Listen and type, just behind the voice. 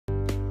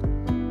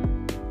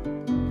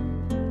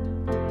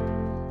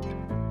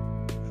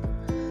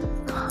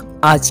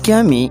আজকে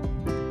আমি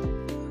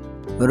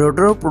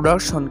rotor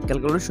production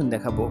calculation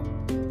দেখাবো।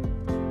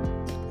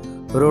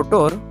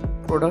 রোটর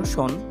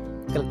প্রোডাকশন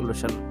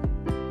ক্যালকুলেশন,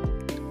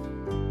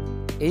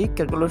 এই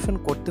ক্যালকুলেশন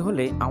করতে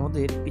হলে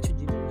আমাদের কিছু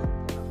জিনিস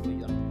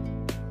প্রয়োজন।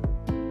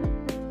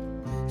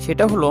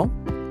 সেটা হলো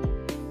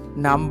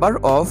number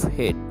of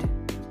head,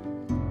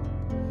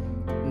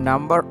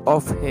 number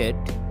of head,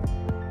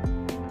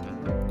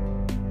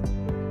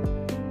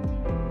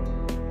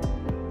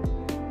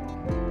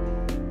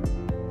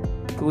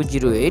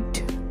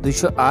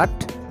 (208)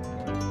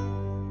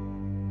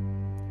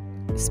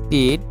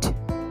 speed,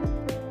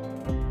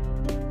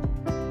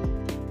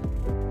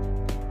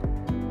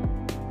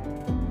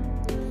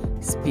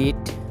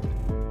 speed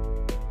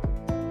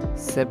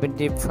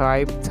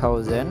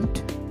 75,000,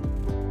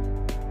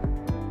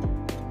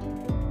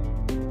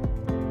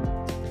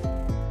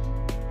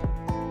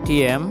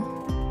 TM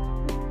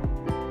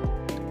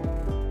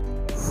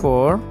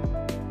 4,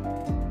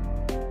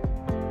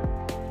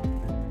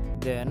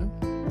 then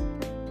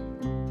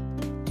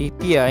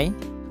TPI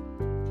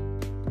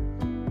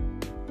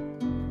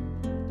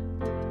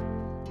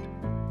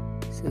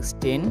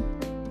 16,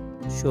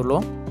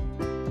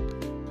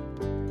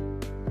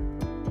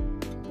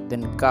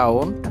 then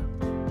count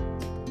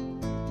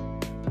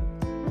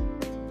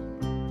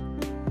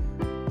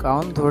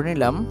ধরে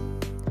নিলাম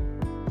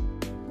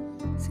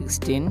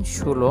 16,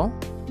 16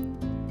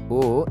 ও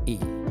ই।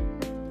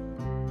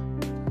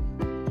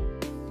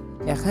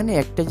 এখানে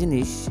একটা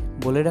জিনিস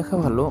বলে রাখা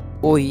ভালো,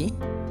 ওই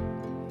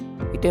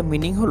এটা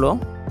মিনিং হলো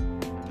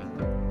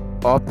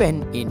open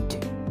and,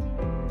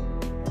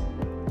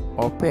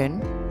 open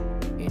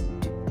and.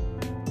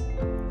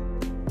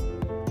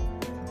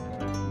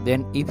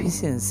 Then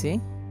efficiency,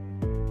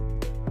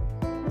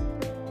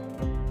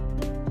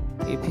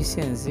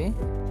 efficiency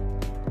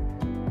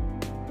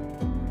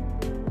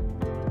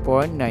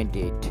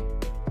 0.98,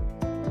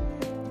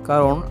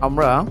 কারণ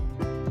আমরা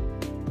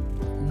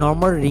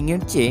নর্মাল রিং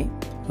এর চেয়ে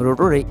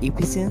রোটরে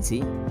এফিসিয়েন্সি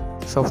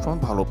সবসময়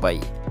ভালো পাই,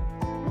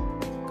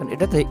 কারণ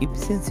এটাতে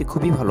এফিসিয়েন্সি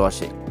খুবই ভালো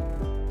আসে।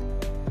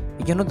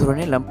 এই জন্য ধরে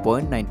নিলাম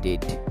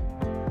 0.98।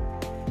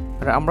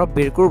 আর আমরা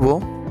বের করব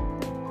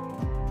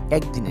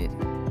একদিনের,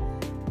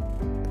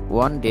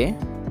 1 day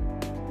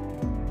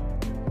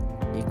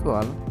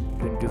equal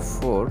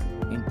 24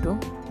 into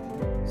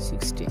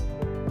 60।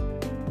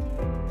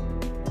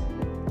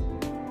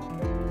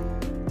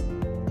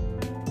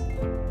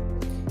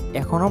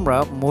 এখন আমরা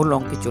মূল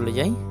অঙ্কে চলে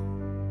যাই।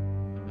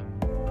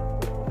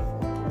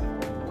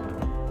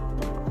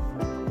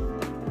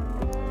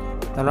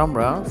 তাহলে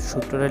আমরা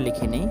সূত্রটা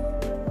লিখে নিই,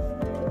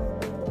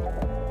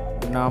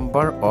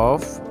 number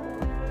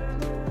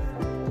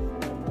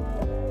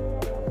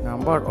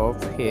of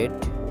head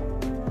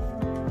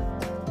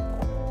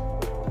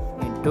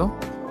into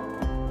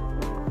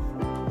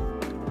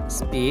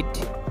speed,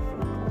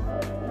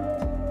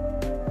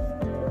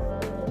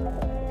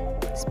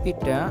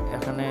 স্পিডটা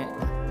এখানে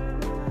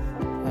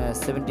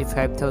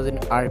 75,000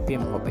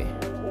 RPM হবে।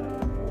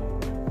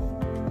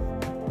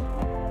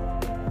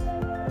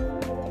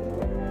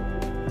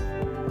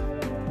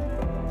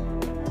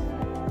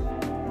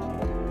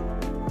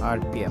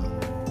 RPM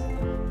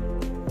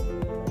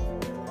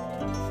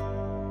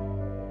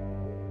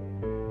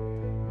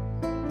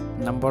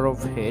number of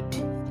head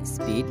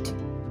speed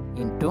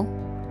into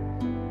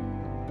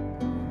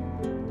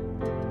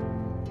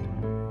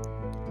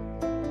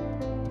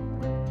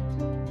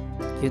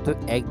যেহেতু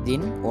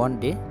একদিন 1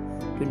 day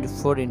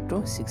 24 into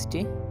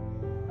 60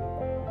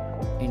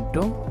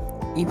 into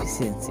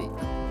efficiency,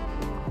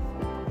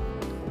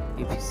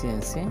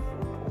 efficiency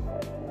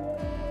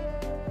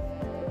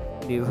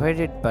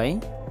divided by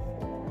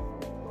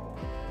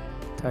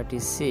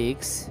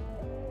 36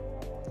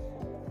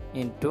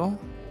 into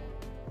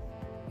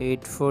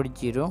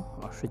 840,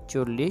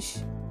 840,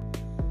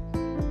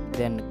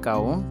 then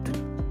count,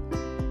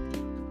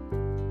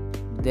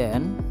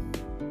 then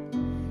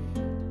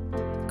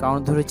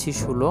count ধরেছি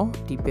 16,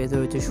 টিপে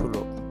ধরেছি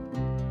 16।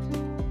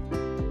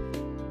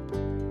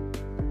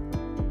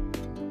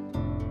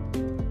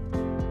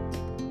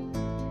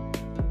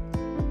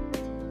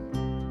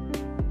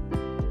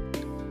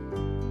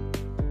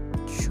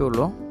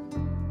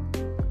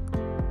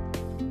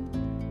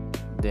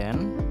 then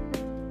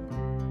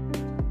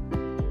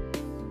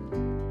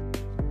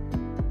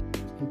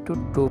into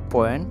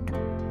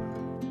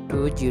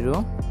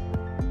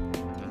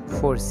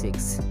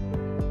 2.2046,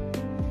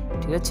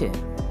 ঠিক আছে।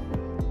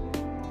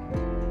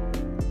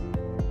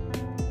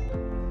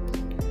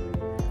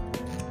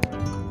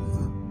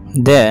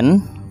 দেন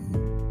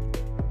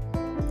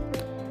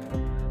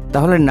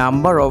তাহলে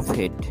number of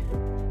head,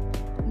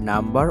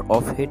 number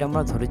of head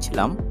আমরা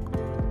ধরেছিলাম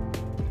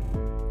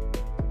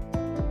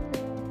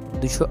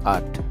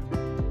 208,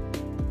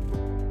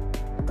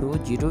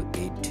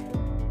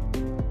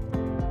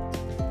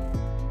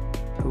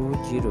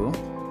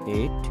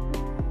 208,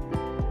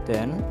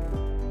 দেন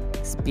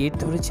স্পিড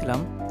ধরেছিলাম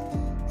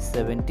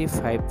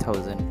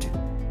 75,000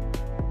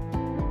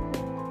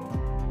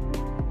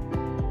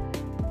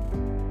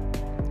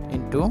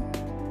 into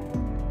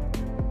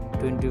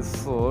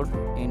 24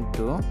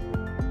 ইন্টু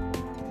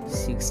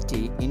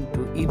 60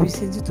 ইন্টু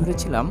এফিসিয়েন্সি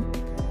ধরেছিলাম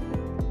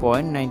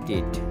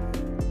 0.98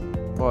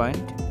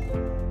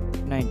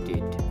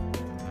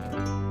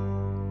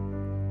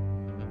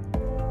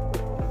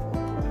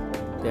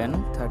 then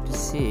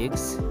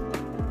 36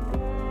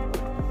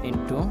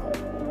 into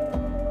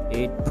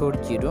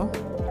 840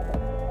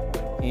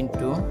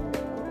 into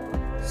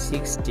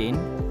 16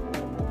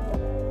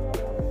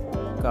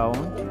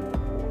 count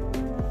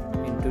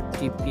into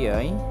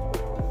TPI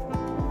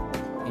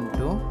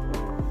into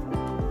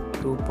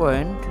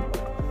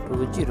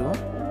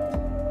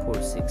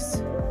 2.2046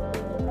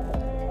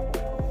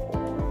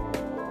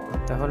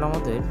 তাহলে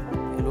আমাদের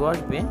ভ্যালু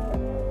আসবে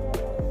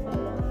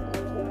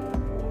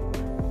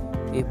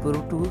এই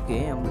পুরোটুকুকে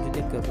আমরা যদি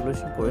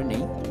ক্যালকুলেশন করে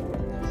নেই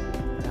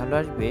তাহলে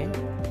আসবে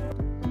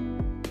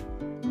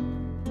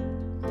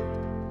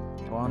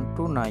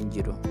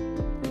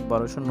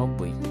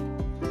 1290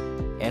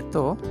 এত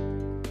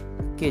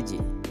কেজি।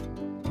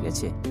 ঠিক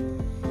আছে,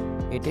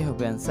 এটাই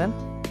হবে অ্যান্সার।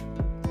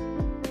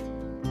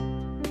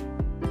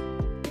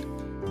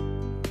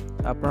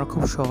 আপনারা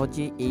খুব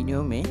সহজেই এই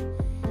নিয়মে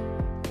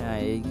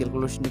এই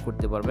ক্যালকুলেশন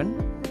করতে পারবেন।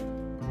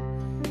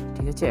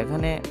 ঠিক আছে,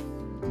 এখানে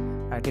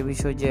একটা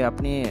বিষয় যে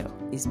আপনি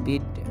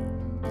স্পিড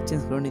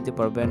চেঞ্জ করে নিতে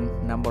পারবেন,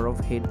 নাম্বার অফ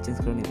হেড চেঞ্জ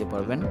করে নিতে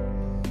পারবেন।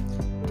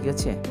 ঠিক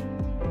আছে,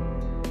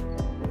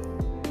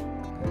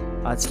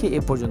 আজকে এ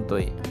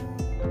পর্যন্তই।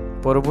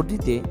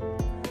 পরবর্তীতে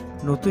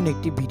নতুন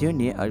একটি ভিডিও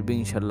নিয়ে আসবে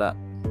ইনশাল্লাহ।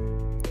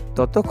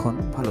 ততক্ষণ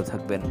ভালো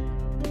থাকবেন।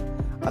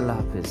 আল্লাহ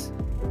হাফেজ।